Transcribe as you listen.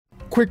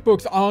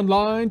QuickBooks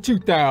Online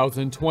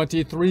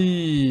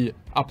 2023.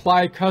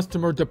 Apply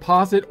customer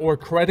deposit or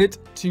credit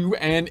to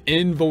an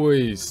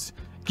invoice.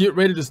 Get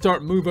ready to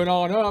start moving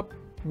on up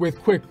with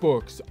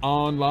QuickBooks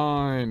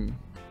Online.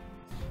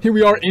 Here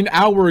we are in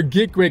our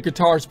Get Great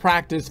Guitars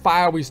practice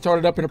file. We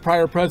started up in a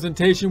prior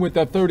presentation with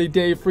a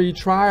 30-day free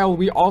trial.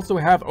 We also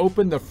have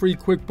open the free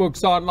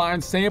QuickBooks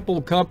Online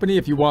sample company.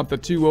 If you want the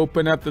two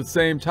open at the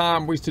same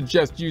time, we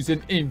suggest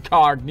using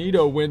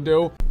incognito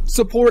window.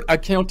 Support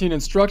accounting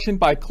instruction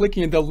by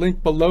clicking the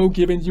link below,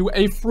 giving you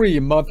a free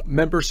month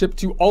membership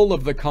to all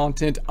of the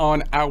content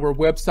on our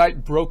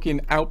website,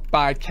 broken out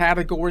by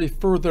category,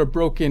 further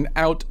broken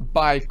out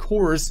by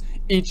course.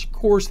 Each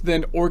course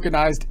then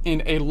organized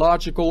in a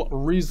logical,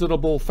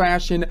 reasonable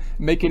fashion,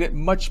 making it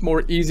much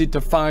more easy to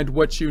find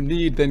what you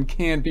need than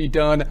can be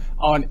done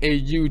on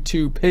a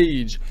YouTube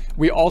page.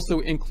 We also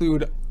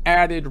include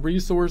added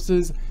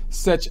resources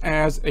such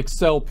as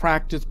Excel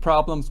practice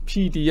problems,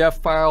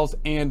 PDF files,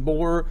 and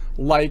more,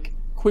 like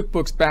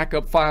QuickBooks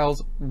backup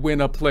files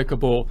when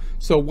applicable.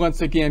 So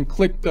once again,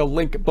 click the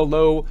link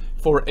below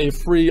for a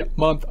free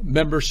month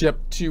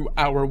membership to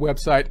our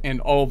website and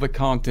all the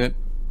content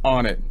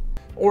on it.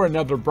 Or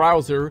another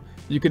browser,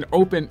 you can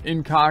open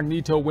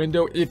incognito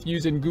window if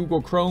using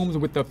Google Chrome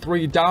with the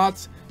three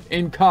dots,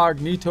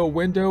 incognito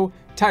window,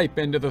 type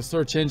into the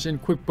search engine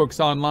QuickBooks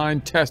Online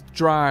Test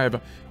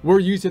Drive. We're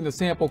using the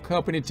sample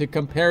company to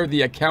compare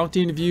the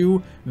accounting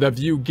view, the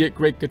view Get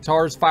Great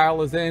Guitars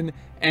file is in,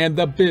 and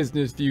the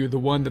business view, the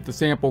one that the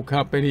sample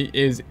company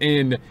is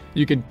in.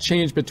 You can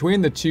change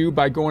between the two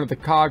by going to the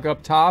cog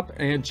up top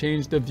and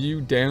change the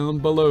view down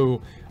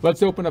below.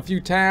 Let's open a few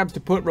tabs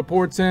to put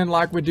reports in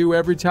like we do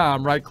every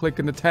time. Right click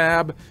in the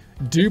tab,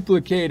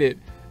 duplicate it,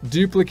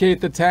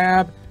 duplicate the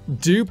tab,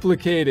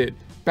 duplicate it.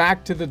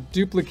 Back to the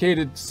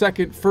duplicated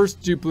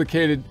first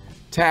duplicated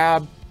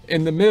tab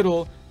in the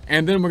middle,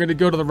 and then we're going to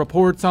go to the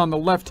reports on the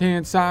left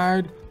hand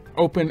side,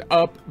 open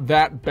up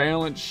that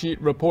balance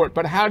sheet report.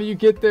 But how do you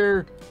get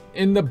there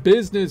in the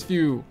business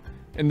view?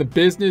 In the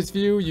business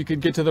view, you can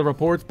get to the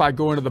reports by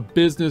going to the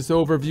business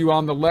overview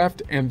on the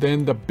left and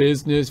then the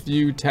business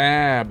view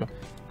tab.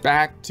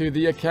 Back to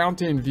the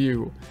accounting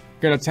view.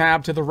 Gonna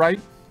tab to the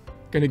right,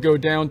 gonna go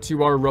down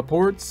to our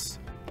reports.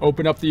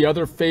 Open up the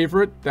other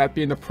favorite, that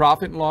being the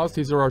profit and loss.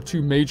 These are our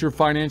two major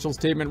financial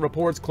statement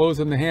reports. Close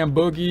in the ham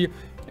boogie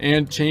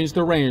and change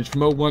the range from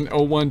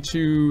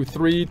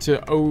 010123 to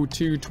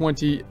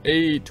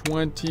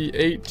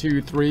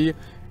 02282823,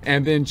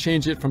 and then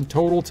change it from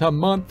total to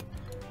month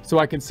so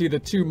I can see the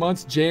 2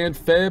 months, Jan,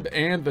 Feb,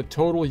 and the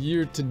total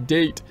year to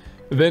date.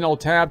 Then I'll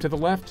tab to the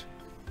left,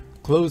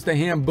 close the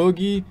ham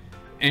boogie,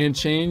 and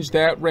change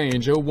that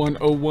range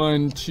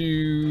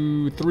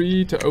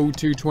 010123 to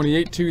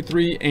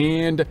 022823,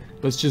 and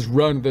let's just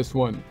run this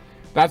one.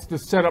 That's the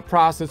setup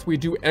process we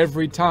do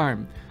every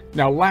time.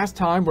 Now last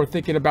time we're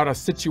thinking about a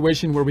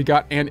situation where we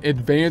got an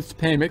advanced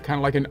payment, kind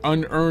of like an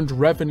unearned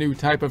revenue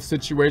type of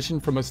situation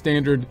from a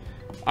standard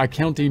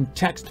accounting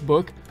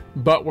textbook,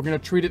 but we're going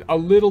to treat it a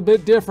little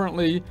bit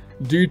differently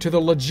due to the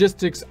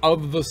logistics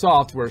of the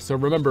software. So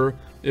remember,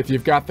 if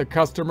you've got the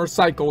customer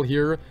cycle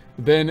here,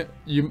 then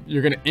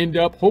you're going to end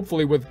up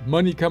hopefully with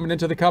money coming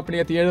into the company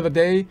at the end of the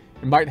day.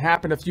 It might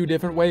happen a few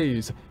different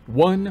ways.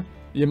 One,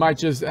 you might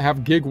just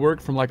have gig work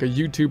from like a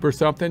YouTube or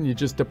something. You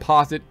just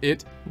deposit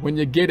it when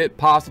you get it,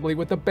 possibly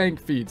with the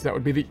bank feeds. That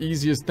would be the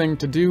easiest thing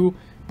to do,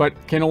 but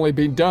can only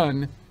be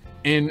done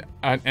in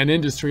an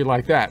industry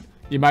like that.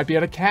 You might be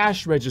at a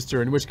cash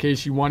register, in which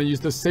case you want to use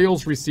the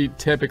sales receipt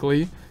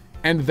typically,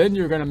 and then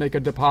you're going to make a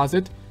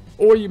deposit.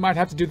 Or you might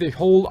have to do the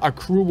whole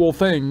accrual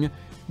thing,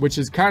 which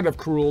is kind of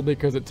cruel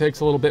because it takes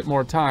a little bit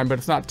more time, but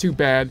it's not too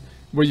bad,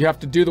 where you have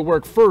to do the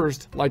work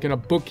first, like in a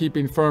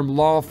bookkeeping firm,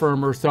 law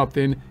firm or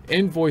something,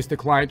 invoice the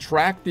client,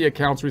 track the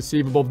accounts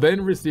receivable,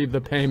 then receive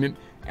the payment,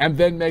 and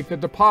then make the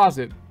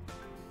deposit.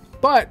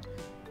 But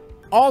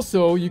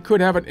also you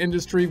could have an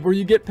industry where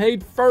you get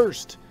paid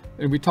first.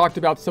 And we talked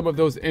about some of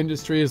those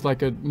industries,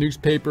 like a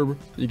newspaper,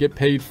 you get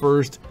paid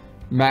first,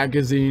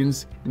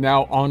 magazines,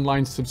 now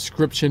online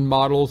subscription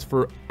models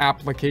for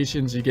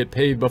applications, you get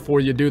paid before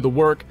you do the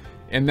work.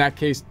 In that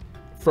case,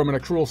 from an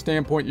accrual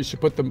standpoint, you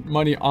should put the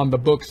money on the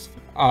books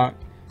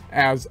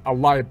as a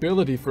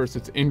liability first.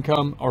 It's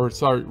income, or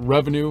sorry,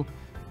 revenue,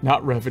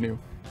 not revenue.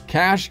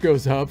 Cash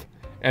goes up,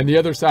 and the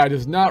other side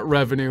is not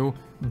revenue,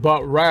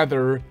 but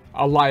rather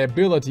a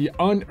liability,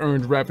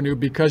 unearned revenue,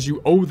 because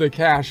you owe the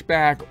cash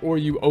back or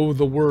you owe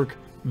the work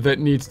that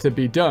needs to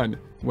be done.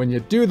 When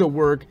you do the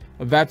work,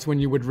 that's when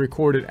you would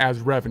record it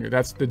as revenue.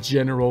 That's the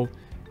general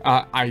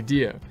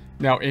idea.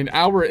 Now, in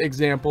our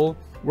example,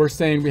 we're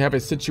saying we have a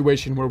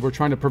situation where we're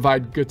trying to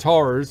provide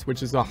guitars,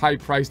 which is a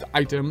high-priced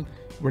item.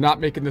 We're not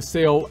making the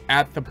sale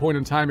at the point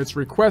in time it's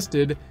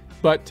requested,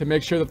 but to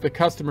make sure that the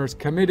customer is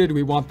committed,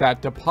 we want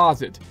that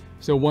deposit.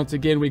 So once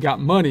again, we got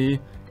money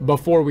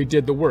before we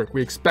did the work.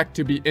 We expect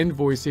to be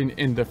invoicing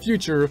in the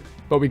future,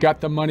 but we got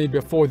the money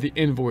before the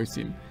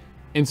invoicing.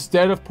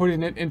 Instead of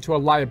putting it into a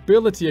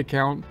liability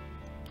account,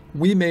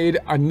 we made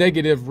a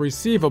negative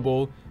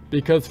receivable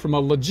because from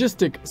a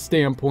logistic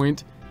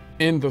standpoint,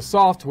 in the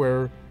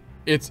software,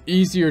 it's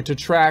easier to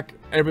track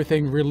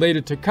everything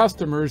related to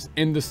customers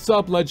in the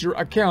subledger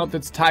account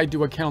that's tied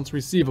to accounts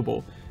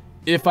receivable.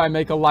 If I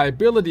make a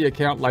liability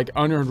account like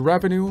unearned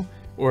revenue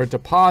or a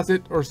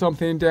deposit or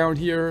something down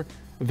here,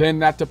 then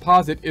that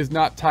deposit is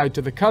not tied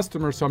to the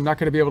customer, so I'm not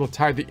going to be able to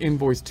tie the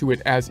invoice to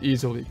it as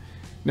easily.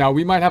 Now,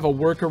 we might have a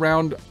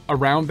workaround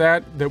around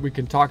that we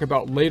can talk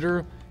about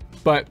later,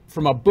 but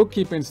from a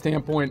bookkeeping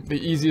standpoint, the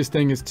easiest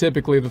thing is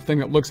typically the thing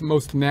that looks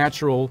most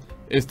natural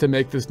is to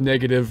make this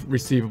negative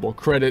receivable,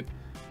 credit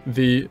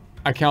the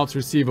accounts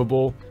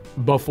receivable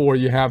before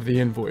you have the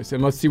invoice.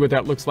 And let's see what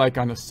that looks like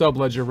on a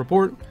subledger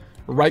report.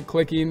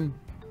 Right-clicking,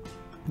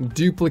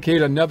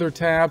 duplicate another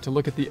tab to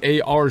look at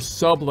the AR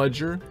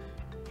subledger.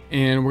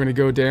 And we're going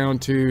to go down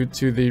to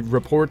the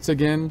reports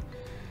again.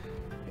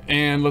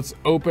 And let's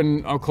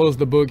open, I'll close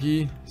the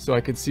boogie so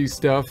I can see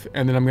stuff.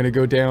 And then I'm going to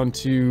go down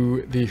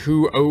to the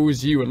who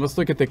owes you. And let's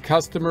look at the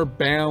customer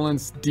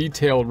balance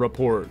detail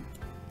report.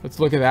 Let's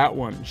look at that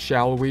one,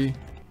 shall we?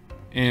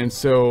 And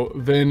so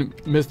then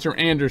Mr.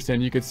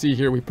 Anderson, you can see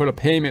here we put a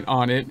payment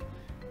on it,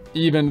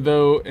 even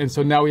though, and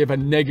so now we have a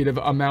negative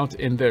amount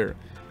in there.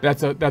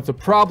 That's a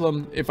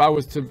problem if I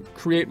was to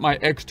create my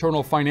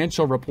external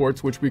financial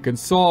reports, which we can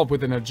solve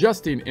with an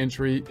adjusting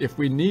entry if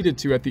we needed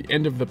to at the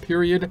end of the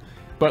period.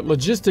 But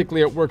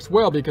logistically, it works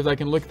well because I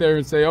can look there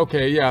and say,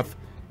 okay, yeah,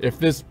 if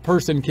this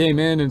person came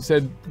in and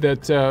said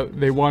that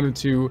they wanted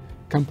to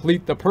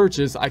complete the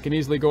purchase, I can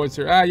easily go and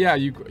say, yeah,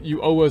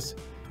 you owe us,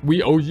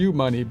 we owe you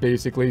money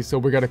basically, so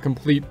we got to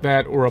complete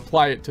that or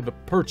apply it to the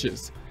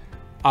purchase.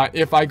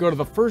 If I go to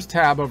the first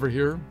tab over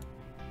here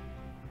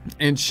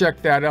and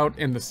check that out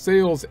in the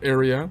sales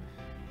area,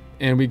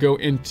 and we go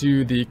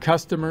into the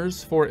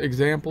customers, for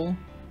example,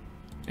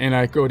 and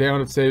I go down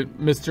and say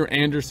Mr.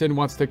 Anderson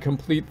wants to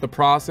complete the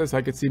process,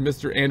 I can see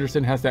Mr.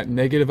 Anderson has that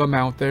negative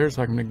amount there,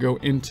 so I'm going to go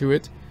into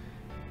it.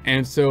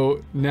 And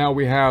so now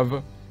we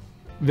have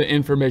the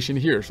information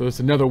here. So that's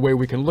another way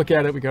we can look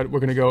at it. We're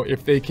going to go,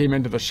 if they came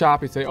into the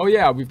shop, we say, oh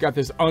yeah, we've got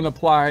this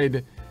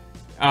unapplied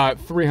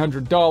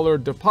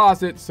 $300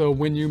 deposit. So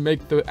when you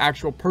make the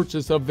actual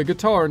purchase of the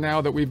guitar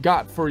now that we've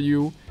got for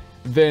you,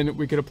 then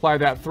we could apply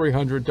that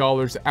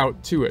 $300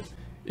 out to it.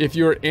 If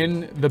you're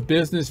in the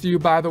business view,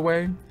 by the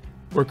way,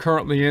 we're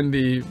currently in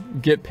the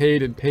get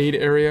paid and paid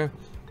area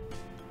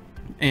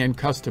and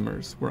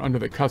customers. We're under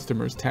the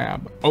customers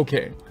tab.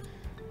 Okay.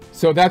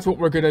 So that's what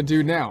we're going to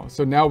do now.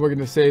 So now we're going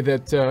to say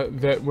that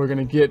that we're going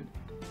to get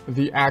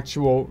the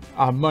actual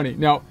money.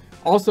 Now,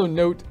 also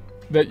note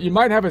that you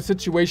might have a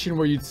situation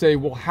where you'd say,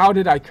 well, how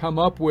did I come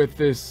up with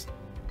this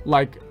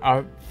like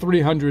a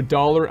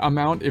 $300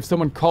 amount? If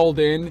someone called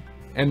in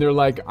and they're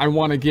like, I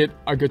want to get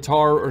a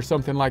guitar or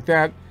something like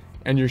that,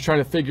 and you're trying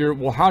to figure,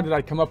 well, how did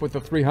I come up with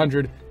the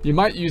 300? You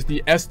might use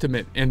the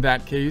estimate in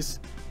that case.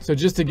 So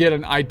just to get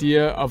an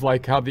idea of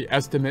like how the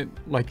estimate,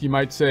 like you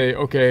might say,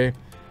 okay,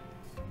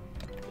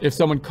 if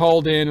someone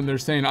called in and they're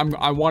saying,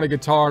 I want a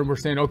guitar, and we're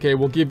saying, okay,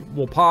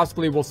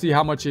 we'll see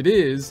how much it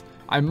is.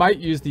 I might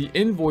use the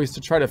invoice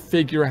to try to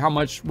figure how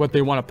much what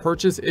they want to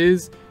purchase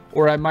is,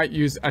 or I might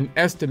use an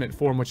estimate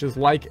form, which is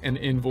like an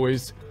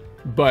invoice,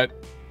 but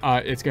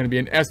it's going to be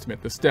an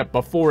estimate, the step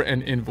before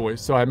an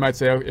invoice. So I might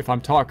say, if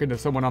I'm talking to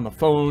someone on the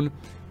phone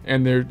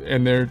and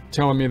they're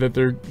telling me that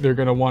they're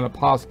going to want to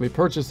possibly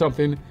purchase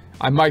something,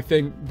 I might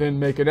then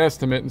make an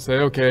estimate and say,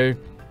 okay,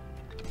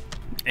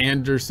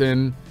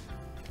 Anderson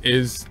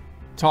is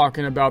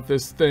talking about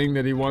this thing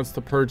that he wants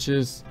to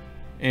purchase,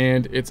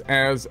 and it's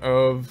as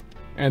of,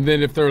 and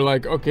then if they're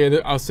like,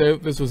 okay, I'll say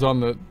this was on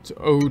the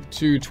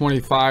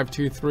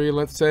 02/25/23,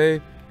 let's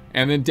say,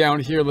 and then down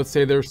here, let's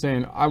say they're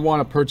saying, I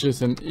want to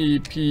purchase an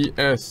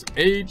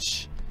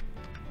EPSH,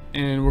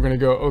 and we're going to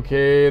go,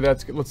 okay,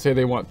 let's say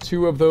they want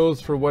 2 of those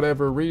for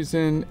whatever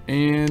reason,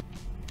 and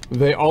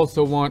they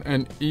also want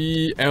an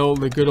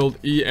the good old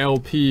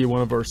ELP,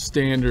 one of our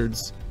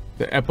standards,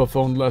 the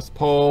Epiphone Les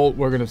Paul.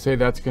 We're going to say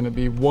that's going to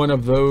be one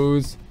of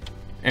those,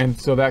 and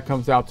so that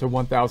comes out to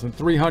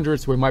 1,300.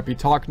 So we might be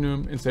talking to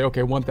them and say,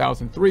 okay,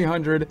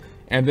 1,300,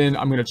 and then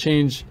I'm going to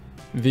change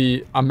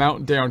the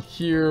amount down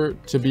here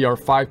to be our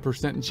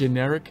 5%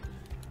 generic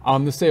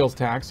on the sales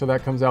tax, so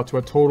that comes out to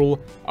a total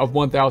of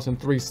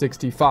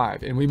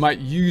 1,365. And we might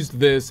use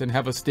this and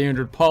have a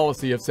standard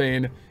policy of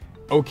saying,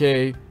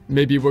 okay,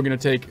 maybe we're going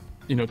to take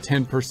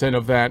 10%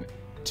 of that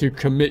to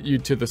commit you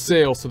to the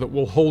sale, so that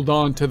we'll hold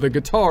on to the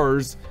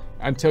guitars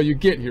until you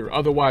get here.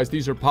 Otherwise,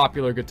 these are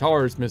popular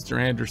guitars,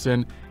 Mr.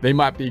 Anderson. They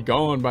might be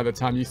gone by the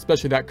time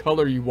especially that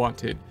color you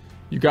wanted.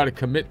 You got to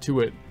commit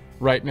to it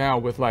right now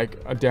with like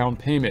a down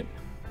payment,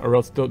 or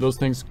else those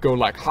things go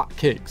like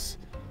hotcakes.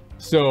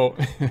 So,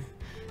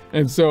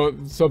 and so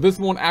this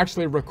won't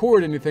actually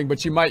record anything,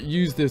 but you might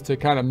use this to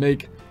kind of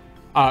make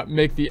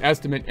the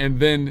estimate and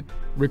then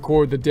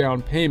record the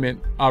down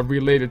payment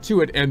related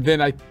to it. And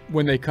then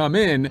when they come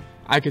in,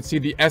 I could see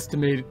the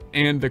estimate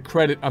and the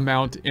credit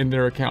amount in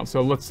their account.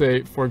 So let's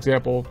say, for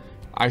example,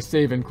 I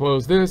save and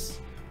close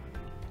this,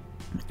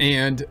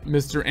 and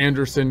Mr.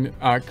 Anderson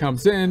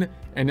comes in,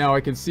 and now I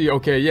can see,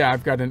 okay, yeah,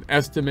 I've got an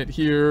estimate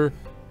here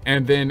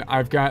and then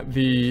I've got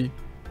the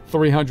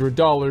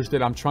 $300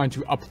 that I'm trying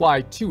to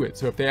apply to it.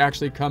 So if they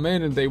actually come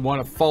in and they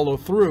want to follow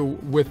through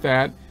with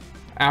that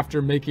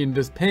after making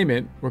this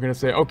payment, we're going to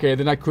say, okay,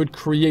 then I could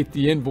create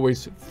the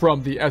invoice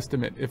from the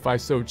estimate if I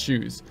so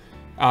choose.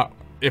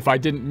 If I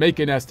didn't make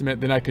an estimate,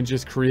 then I can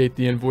just create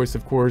the invoice,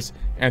 of course,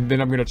 and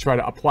then I'm going to try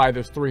to apply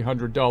this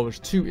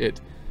 $300 to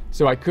it.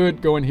 So I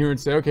could go in here and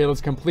say, okay,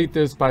 let's complete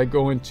this by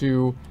going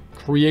to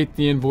create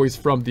the invoice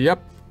from the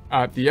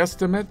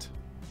estimate.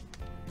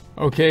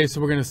 Okay, so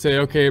we're going to say,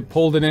 okay,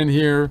 pulled it in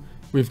here.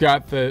 We've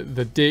got the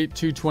date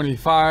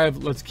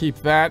 2/25. Let's keep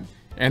that.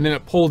 And then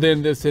it pulled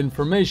in this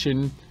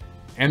information.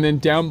 And then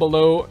down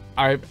below,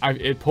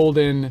 it pulled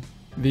in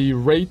the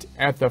rate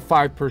at the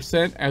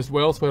 5% as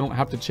well, so I don't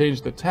have to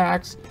change the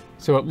tax.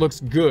 So it looks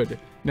good.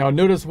 Now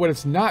notice what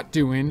it's not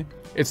doing.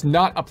 It's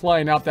not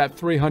applying out that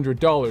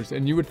 $300.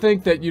 And you would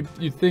think that you'd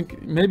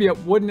think maybe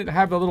wouldn't it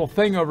have a little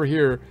thing over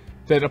here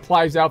that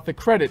applies out the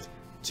credit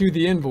to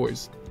the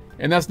invoice?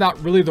 And that's not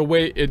really the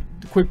way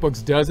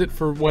QuickBooks does it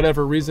for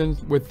whatever reason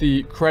with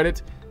the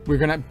credit. We're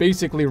gonna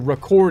basically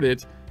record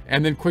it,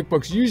 and then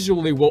QuickBooks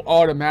usually will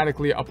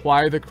automatically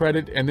apply the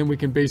credit, and then we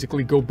can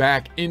basically go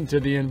back into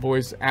the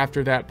invoice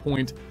after that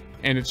point,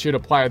 and it should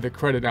apply the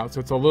credit out.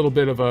 So it's a little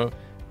bit of a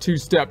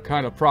two-step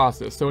kind of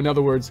process. So in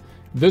other words,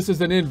 this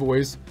is an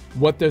invoice.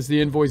 What does the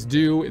invoice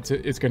do? It's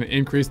going to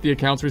increase the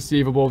accounts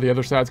receivable. The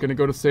other side's going to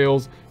go to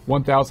sales,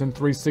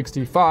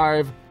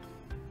 $1,365.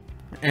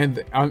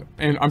 And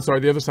I'm sorry,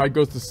 the other side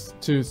goes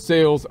to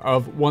sales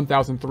of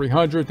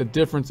 $1,300. The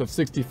difference of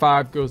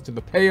 $65 goes to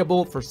the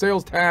payable for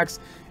sales tax,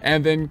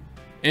 and then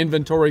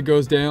inventory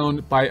goes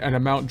down by an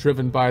amount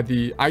driven by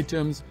the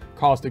items.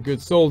 Cost of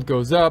goods sold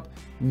goes up.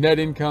 Net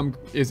income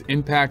is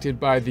impacted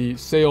by the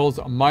sales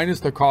minus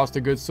the cost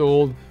of goods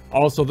sold.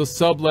 Also, the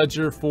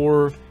subledger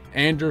for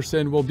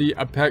Anderson will be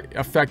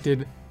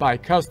affected by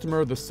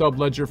customer. The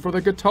subledger for the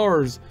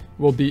guitars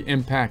will be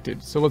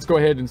impacted. So let's go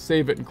ahead and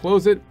save it and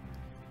close it.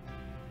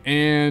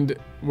 And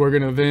we're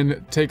gonna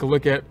then take a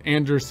look at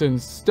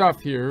Anderson's stuff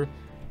here.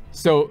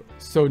 So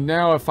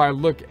now if I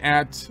look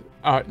at,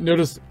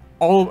 notice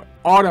all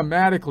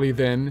automatically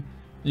then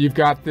you've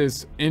got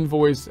this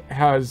invoice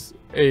has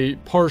a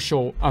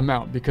partial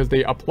amount because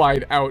they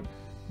applied out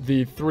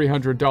the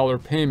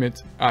 $300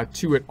 payment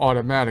to it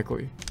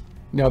automatically.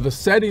 Now the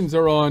settings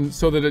are on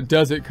so that it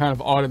does it kind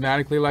of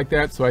automatically like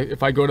that. So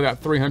if I go to that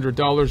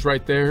 $300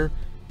 right there,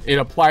 it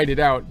applied it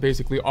out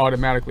basically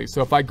automatically.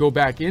 So if I go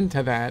back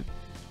into that,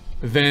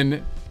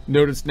 then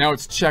notice now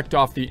it's checked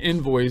off the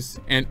invoice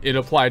and it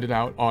applied it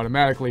out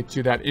automatically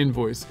to that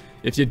invoice.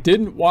 If you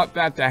didn't want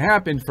that to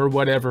happen for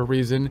whatever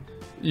reason,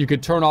 you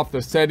could turn off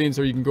the settings,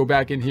 or you can go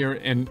back in here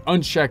and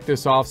uncheck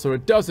this off so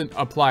it doesn't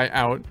apply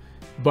out.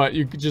 But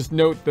you could just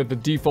note that the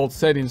default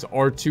settings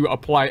are to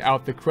apply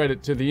out the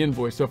credit to the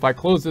invoice. So if I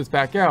close this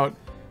back out,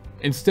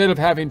 instead of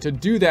having to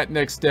do that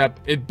next step,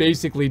 it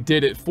basically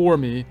did it for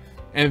me.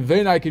 And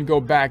then I can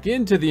go back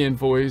into the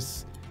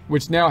invoice,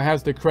 which now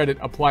has the credit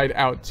applied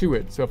out to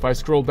it. So if I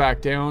scroll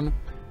back down,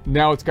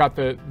 now it's got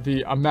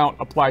the amount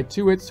applied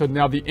to it. So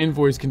now the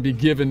invoice can be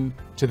given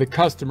to the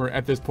customer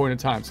at this point in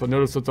time. So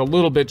notice it's a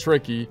little bit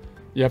tricky.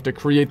 You have to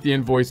create the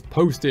invoice,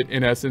 post it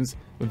in essence,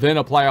 then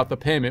apply out the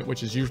payment,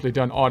 which is usually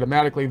done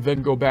automatically,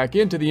 then go back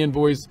into the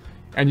invoice,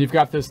 and you've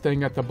got this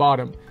thing at the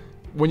bottom.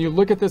 When you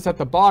look at this at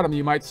the bottom,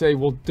 you might say,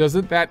 well,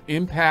 doesn't that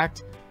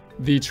impact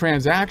the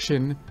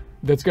transaction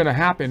that's going to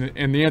happen?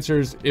 And the answer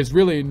is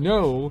really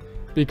no,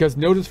 because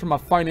notice from a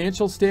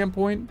financial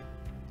standpoint,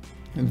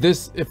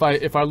 this, if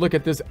I look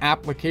at this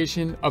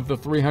application of the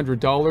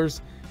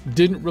 $300,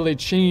 didn't really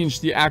change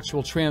the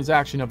actual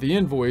transaction of the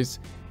invoice.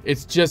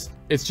 It's just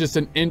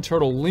an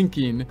internal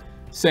linking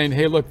saying,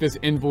 hey, look, this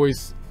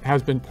invoice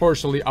has been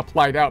partially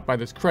applied out by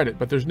this credit,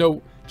 but there's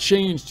no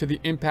change to the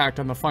impact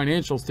on the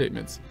financial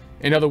statements.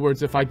 In other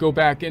words, if I go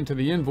back into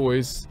the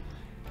invoice,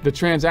 the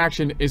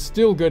transaction is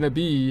still going to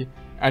be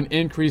an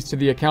increase to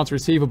the accounts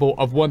receivable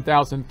of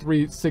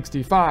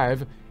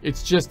 $1,365.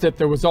 It's just that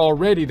there was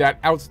already that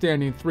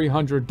outstanding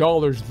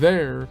 $300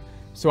 there.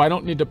 So I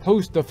don't need to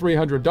post the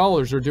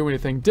 $300 or do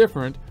anything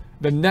different.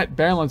 The net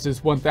balance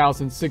is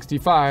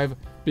 $1,065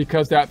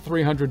 because that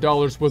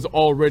 $300 was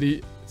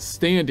already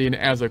standing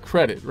as a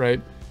credit,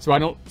 right?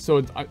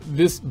 So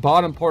this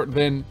bottom part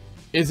then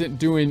isn't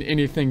doing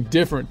anything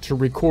different to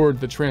record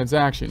the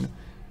transaction.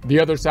 The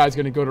other side is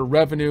going to go to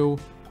revenue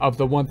of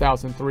the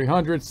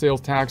 $1,300, sales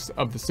tax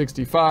of the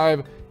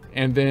 $65,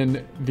 and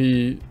then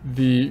the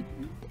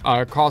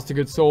cost of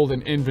goods sold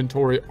and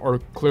inventory are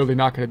clearly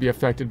not going to be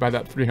affected by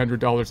that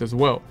 $300 as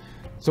well.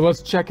 So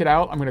let's check it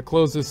out. I'm going to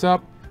close this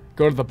up,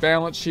 go to the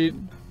balance sheet,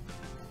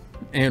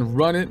 and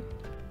run it,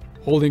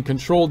 holding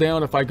control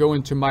down. If I go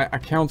into my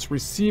accounts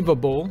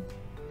receivable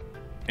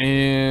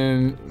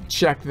and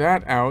check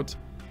that out,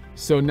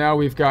 so now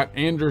we've got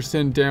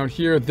Anderson down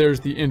here.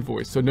 There's the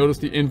invoice. So notice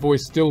the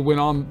invoice still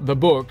went on the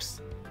books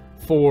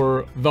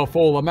for the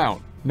full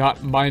amount,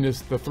 not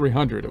minus the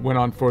 300. It went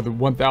on for the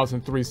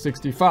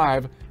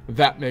 1,365.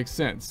 That makes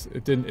sense.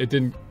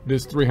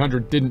 This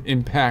 300 didn't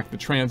impact the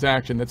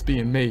transaction that's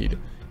being made.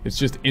 It's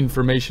just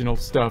informational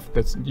stuff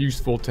that's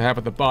useful to have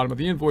at the bottom of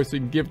the invoice so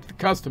you can give it to the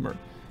customer.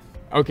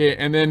 Okay,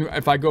 and then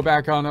if I go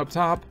back on up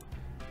top,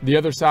 the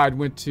other side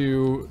went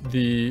to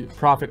the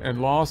profit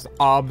and loss,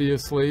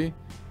 obviously,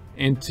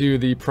 into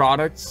the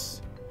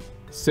products,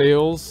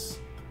 sales.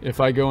 If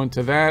I go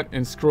into that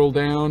and scroll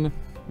down,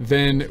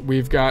 then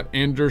we've got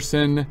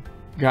Anderson,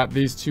 got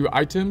these two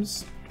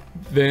items.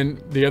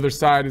 Then the other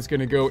side is going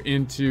to go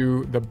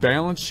into the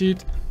balance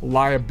sheet,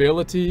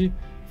 liability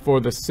for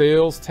the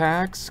sales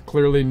tax.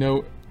 Clearly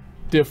no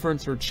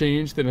difference or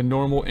change than a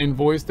normal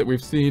invoice that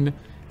we've seen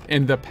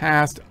in the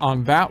past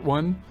on that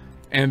one.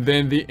 And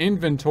then the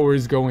inventory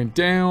is going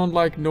down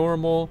like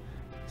normal.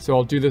 So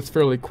I'll do this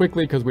fairly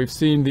quickly because we've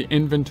seen the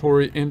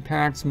inventory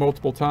impacts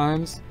multiple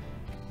times.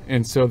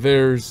 And so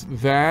there's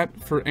that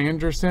for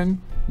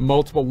Anderson.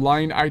 Multiple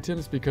line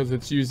items because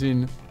it's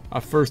using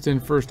a first in,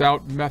 first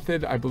out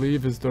method, I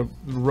believe is the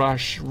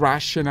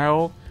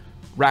rationale.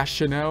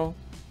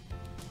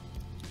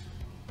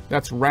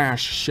 That's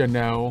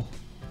rationale.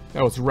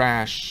 That was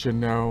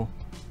rationale.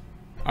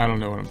 I don't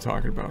know what I'm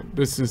talking about.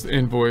 This is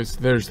invoice.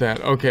 There's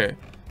that. Okay.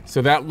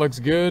 So that looks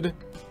good.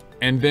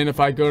 And then if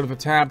I go to the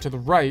tab to the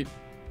right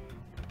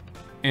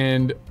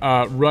and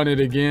run it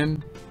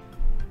again,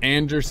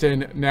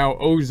 Anderson now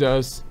owes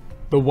us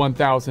the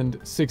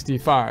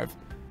 1,065.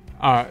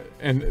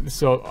 And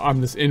so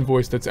on this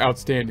invoice that's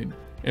outstanding.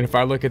 And if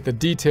I look at the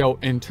detail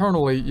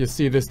internally, you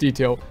see this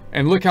detail.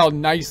 And look how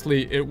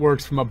nicely it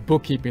works from a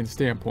bookkeeping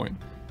standpoint.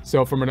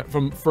 So from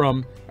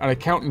an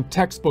accountant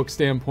textbook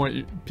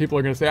standpoint, people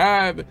are going to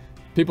say,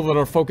 people that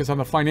are focused on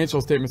the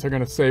financial statements are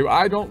going to say,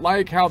 I don't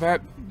like how that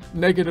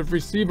negative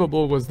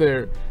receivable was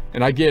there.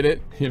 And I get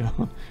it. You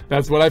know,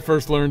 that's what I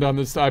first learned on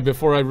this side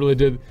before I really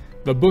did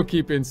the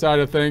bookkeeping side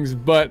of things.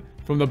 But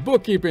from the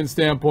bookkeeping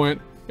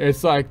standpoint,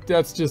 it's like,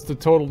 that's just a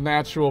total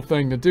natural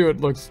thing to do.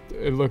 It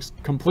looks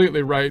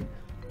completely right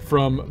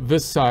from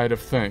this side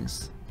of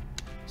things.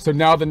 So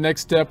now the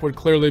next step would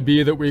clearly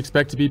be that we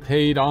expect to be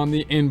paid on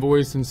the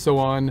invoice and so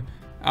on,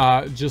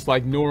 just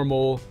like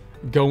normal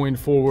going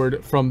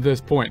forward from this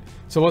point.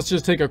 So let's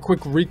just take a quick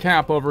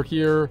recap over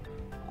here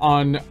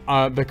on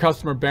the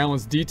customer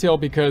balance detail,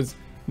 because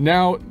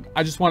now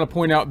I just want to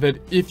point out that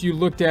if you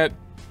looked at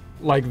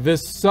like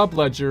this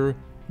subledger,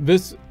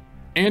 this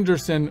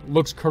Anderson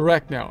looks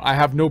correct now. I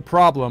have no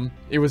problem.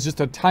 It was just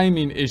a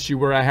timing issue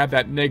where I had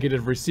that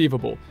negative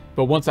receivable.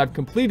 But once I've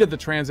completed the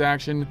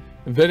transaction,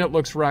 then it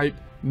looks right,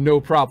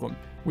 no problem.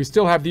 We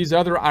still have these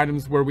other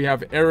items where we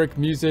have Eric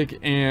Music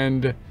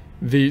and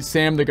the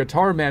Sam the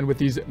Guitar Man with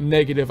these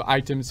negative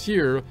items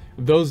here.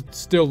 Those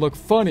still look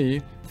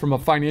funny from a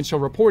financial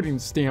reporting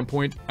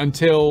standpoint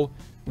until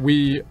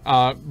we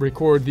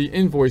record the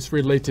invoice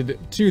related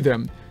to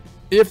them.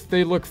 If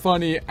they look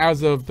funny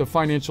as of the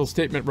financial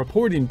statement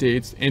reporting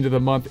dates, end of the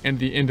month and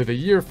the end of the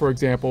year, for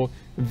example,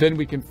 then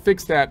we can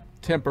fix that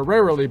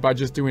temporarily by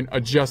just doing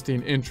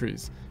adjusting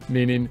entries,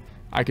 meaning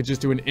I could just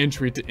do an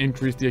entry to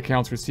increase the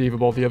accounts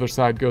receivable. The other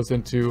side goes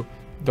into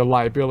the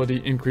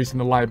liability, increasing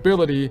the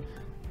liability,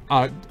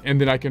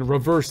 and then I can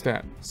reverse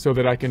that so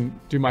that I can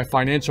do my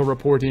financial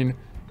reporting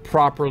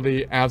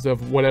properly as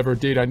of whatever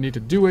date I need to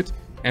do it,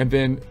 and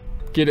then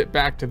get it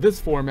back to this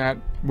format,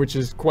 which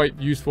is quite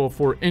useful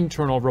for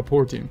internal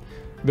reporting.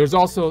 There's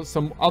also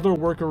some other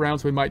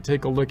workarounds we might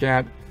take a look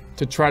at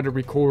to try to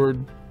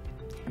record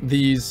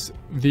these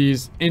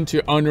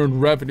into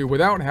unearned revenue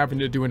without having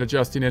to do an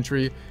adjusting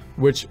entry,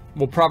 which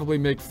will probably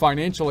make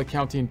financial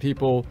accounting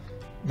people,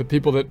 the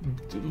people that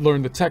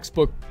learn the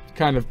textbook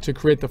kind of to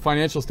create the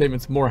financial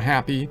statements, more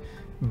happy,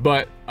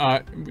 but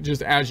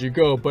just as you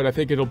go. But I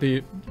think it'll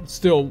be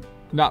still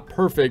not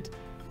perfect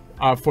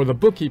for the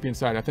bookkeeping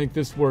side. I think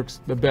this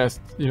works the best,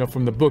 you know,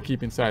 from the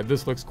bookkeeping side.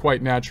 This looks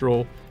quite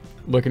natural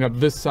looking at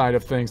this side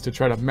of things to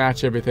try to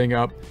match everything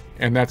up.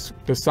 And that's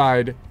the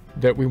side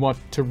that we want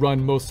to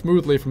run most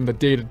smoothly from the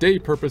day-to-day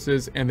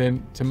purposes. And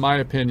then, to my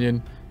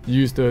opinion,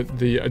 use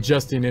the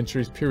adjusting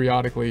entries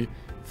periodically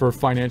for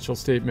financial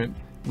statement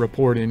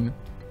reporting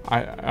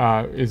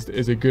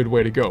is a good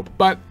way to go.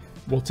 But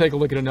we'll take a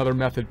look at another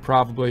method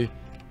probably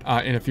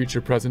in a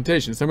future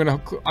presentation. So I'm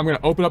gonna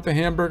open up the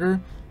hamburger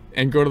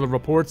and go to the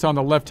reports on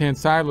the left-hand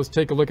side. Let's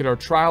take a look at our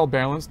trial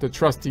balance, the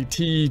trusty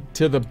T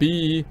to the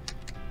B,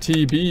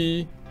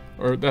 TB,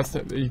 or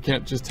you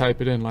can't just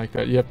type it in like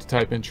that. You have to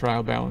type in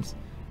trial balance.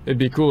 It'd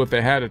be cool if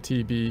they had a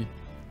TB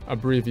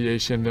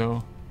abbreviation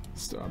though.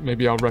 So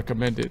maybe I'll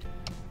recommend it.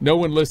 No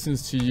one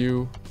listens to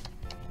you.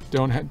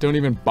 Don't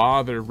even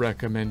bother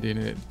recommending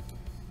it.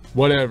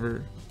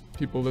 Whatever.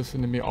 People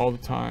listen to me all the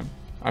time.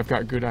 I've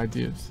got good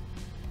ideas.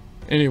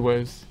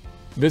 Anyways,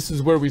 this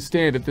is where we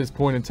stand at this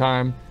point in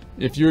time.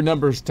 If your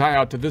numbers tie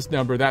out to this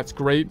number, that's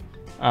great.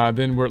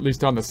 Then we're at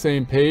least on the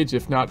same page,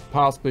 if not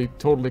possibly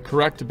totally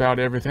correct about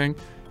everything.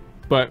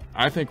 But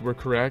I think we're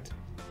correct.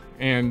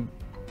 And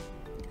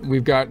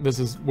this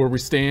is where we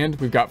stand.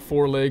 We've got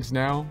 4 legs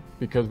now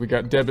because we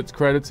got debits,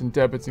 credits, and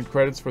debits and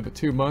credits for the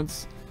 2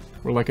 months.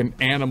 We're like an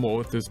animal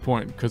at this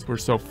point because we're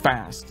so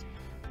fast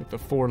with the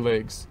 4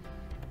 legs.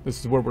 This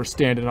is where we're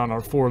standing on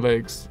our 4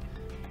 legs.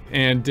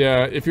 And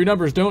if your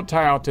numbers don't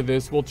tie out to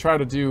this, we'll try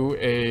to do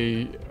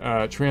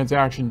a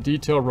transaction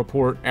detail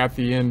report at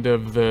the end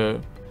of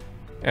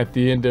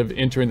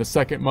entering the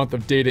second month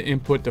of data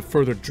input to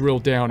further drill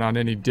down on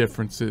any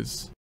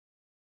differences.